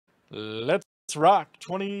Let's rock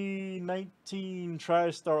 2019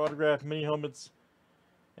 TriStar autograph mini helmets.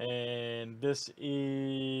 And this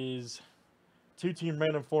is two-team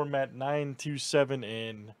random format 927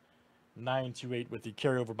 and 928 with the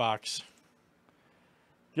carryover box.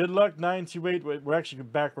 Good luck, 928. We're actually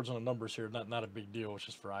backwards on the numbers here. Not a big deal. It's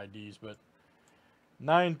just for IDs. But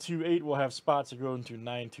 928 will have spots that go into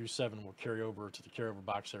 927. Will carry over to the carryover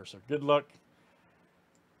box there. So good luck.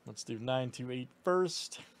 Let's do 928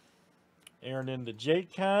 first. Aaron into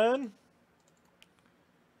J-Con.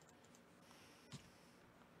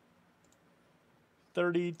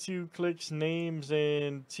 $32 clicks, names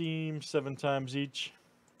and teams 7 times each.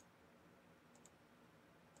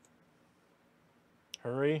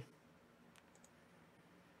 Hurry.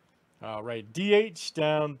 All right, DH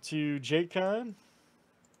down to J-Con.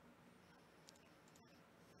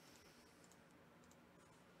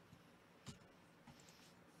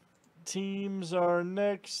 Teams are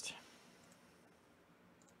next.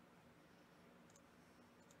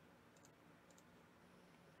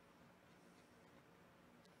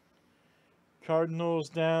 Cardinals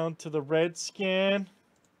down to the Redskin.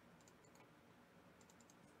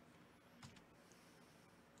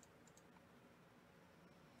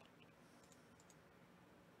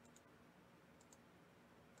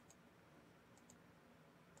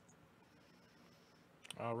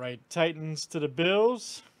 All right, Titans to the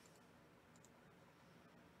Bills.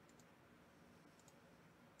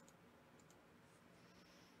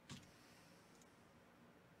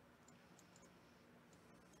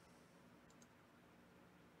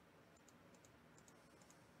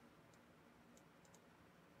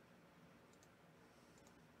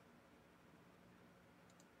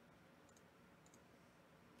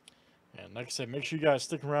 And like I said, make sure you guys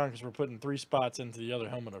stick around because we're putting 3 spots into the other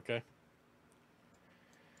helmet, okay?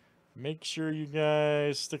 Make sure you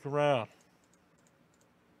guys stick around.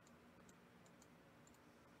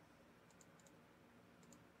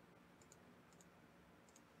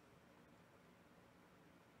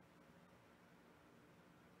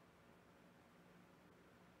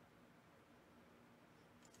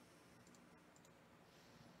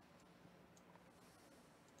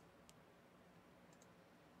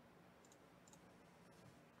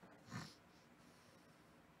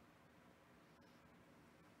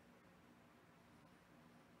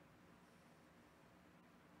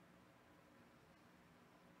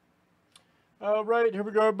 All right, here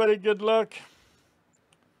we go, everybody. Good luck.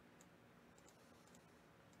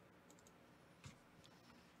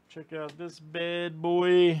 Check out this bad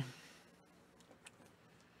boy.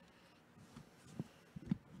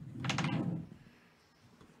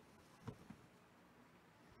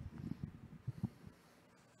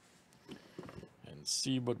 And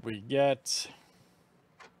see what we get.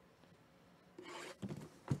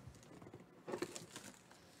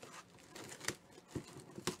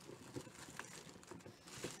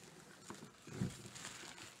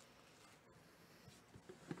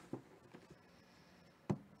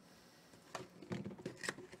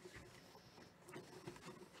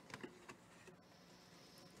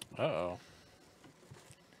 Uh-oh.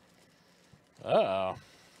 Uh-oh.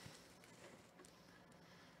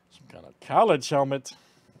 Some kind of college helmet.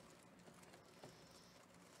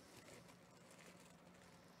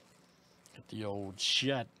 Get the old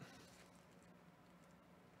shit.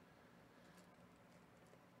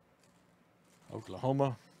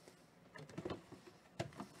 Oklahoma.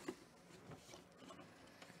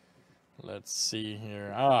 Let's see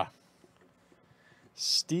here.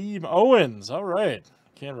 Steve Owens. All right.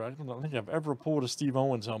 I don't think I've ever pulled a Steve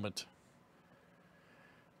Owens helmet.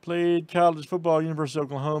 Played college football, University of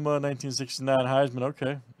Oklahoma, 1969 Heisman.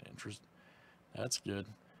 Okay. Interesting. That's good.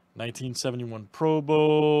 1971 Pro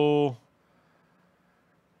Bowl.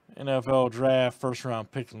 NFL Draft, first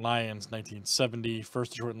round pick Lions, 1970.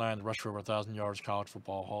 First Detroit Lions rushed for over 1,000 yards, College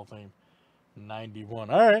Football Hall of Fame,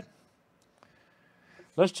 91. All right.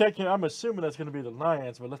 Let's check in. I'm assuming that's going to be the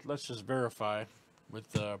Lions, but let's just verify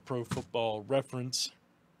with Pro Football Reference.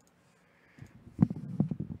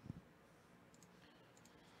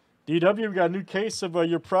 DW, we got a new case of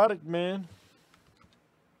your product, man.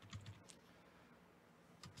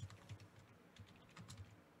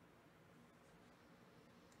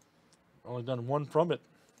 Only done one from it.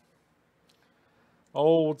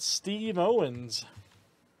 Old Steve Owens.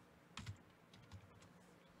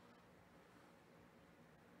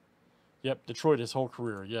 Yep, Detroit his whole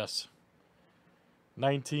career, yes.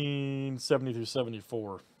 1970 through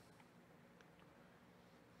 74.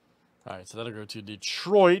 All right, so that'll go to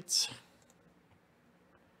Detroit.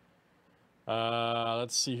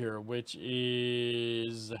 Let's see here, which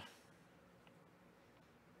is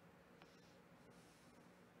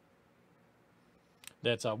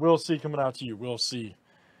That's We'll See coming out to you. We'll See.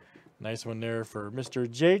 Nice one there for Mr.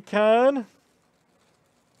 J-Con.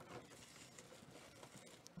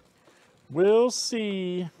 We'll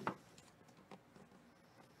see.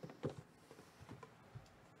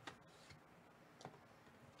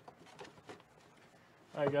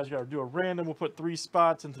 All right, guys, got to do a random. We'll put 3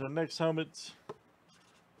 spots into the next helmet.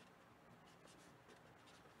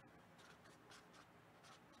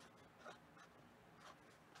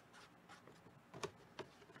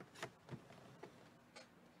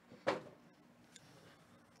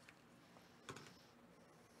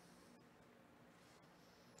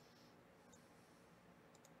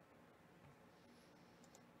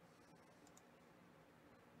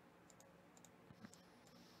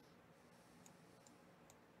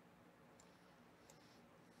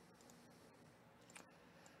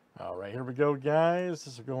 All right, here we go, guys.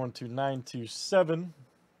 This is going to 927.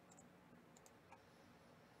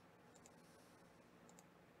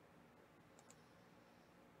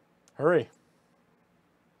 Hurry.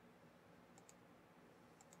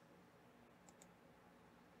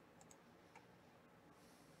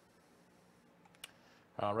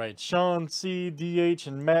 All right, Sean C, DH,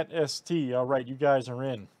 and Matt ST. All right, you guys are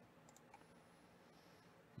in.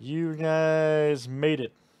 You guys made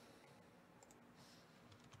it.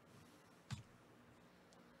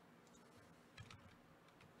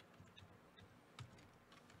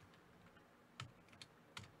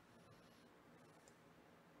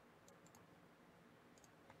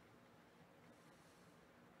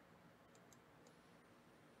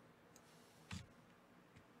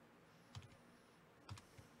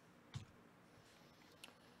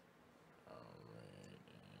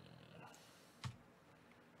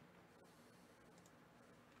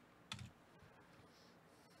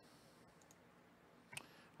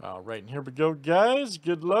 All right, and here we go, guys.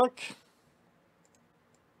 Good luck.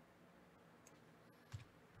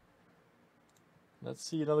 Let's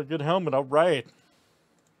see another good helmet. All right.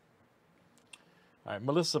 All right,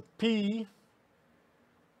 Melissa P.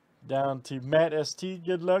 Down to Matt ST.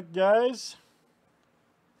 Good luck, guys.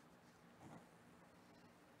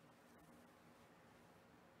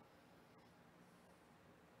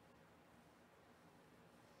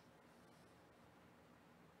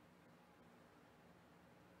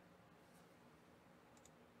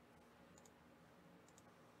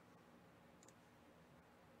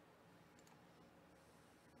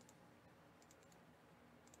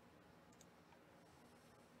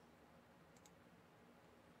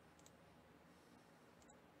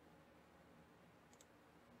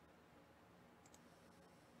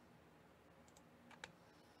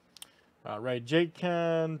 All right, Jake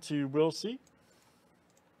Can to Will See.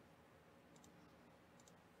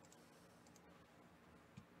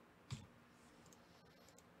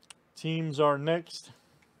 Teams are next.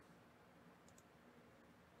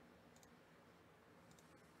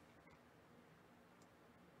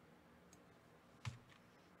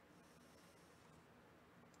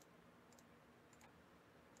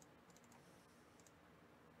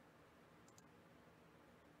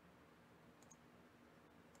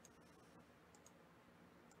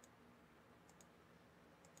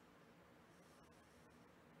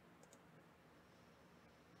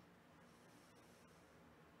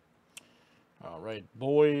 All right,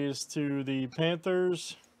 boys to the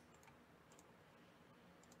Panthers.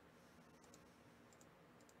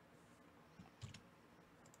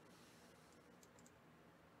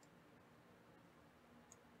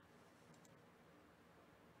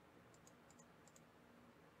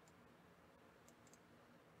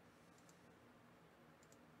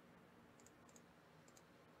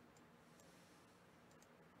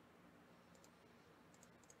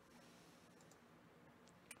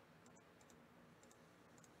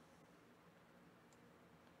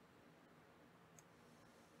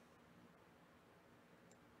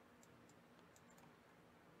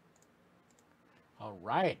 All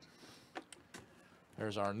right.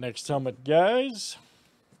 There's our next helmet, guys.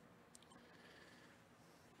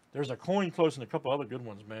 There's a coin close and a couple other good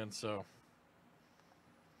ones, man, so.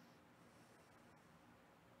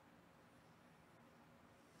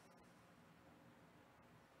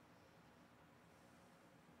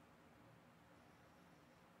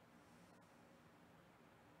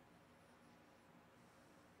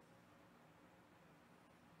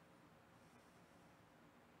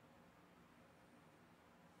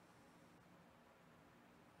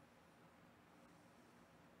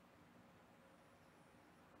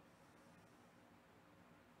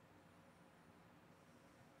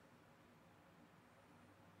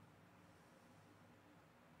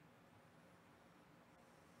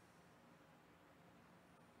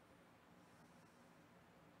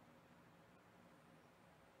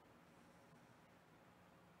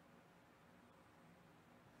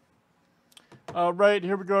 All right,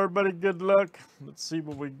 here we go, everybody. Good luck. Let's see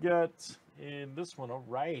what we got in this one. All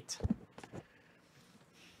right.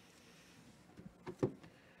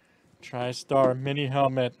 TriStar mini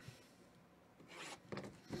helmet.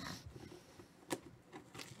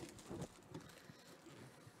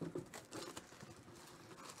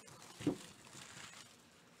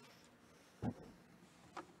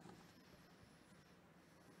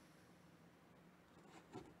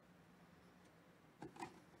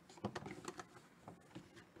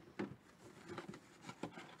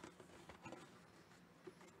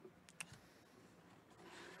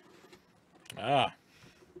 Ah.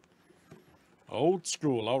 Old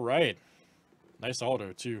school. All right. Nice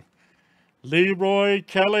auto, too. Leroy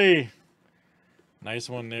Kelly. Nice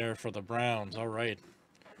one there for the Browns. All right.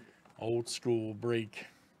 Old school break.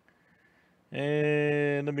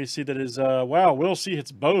 And let me see, that is, wow, we'll see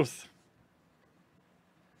hits both.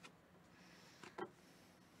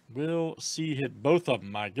 We'll see hit both of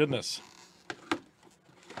them. My goodness.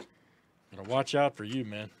 Gotta watch out for you,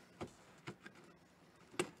 man.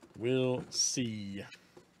 We'll see.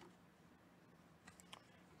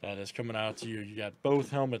 That is coming out to you. You got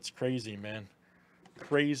both helmets. Crazy, man.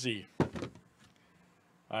 Crazy. All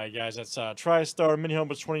right, guys. That's TriStar Mini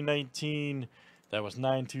Helmets 2019. That was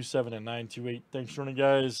 927 and 928. Thanks for joining,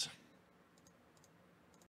 guys.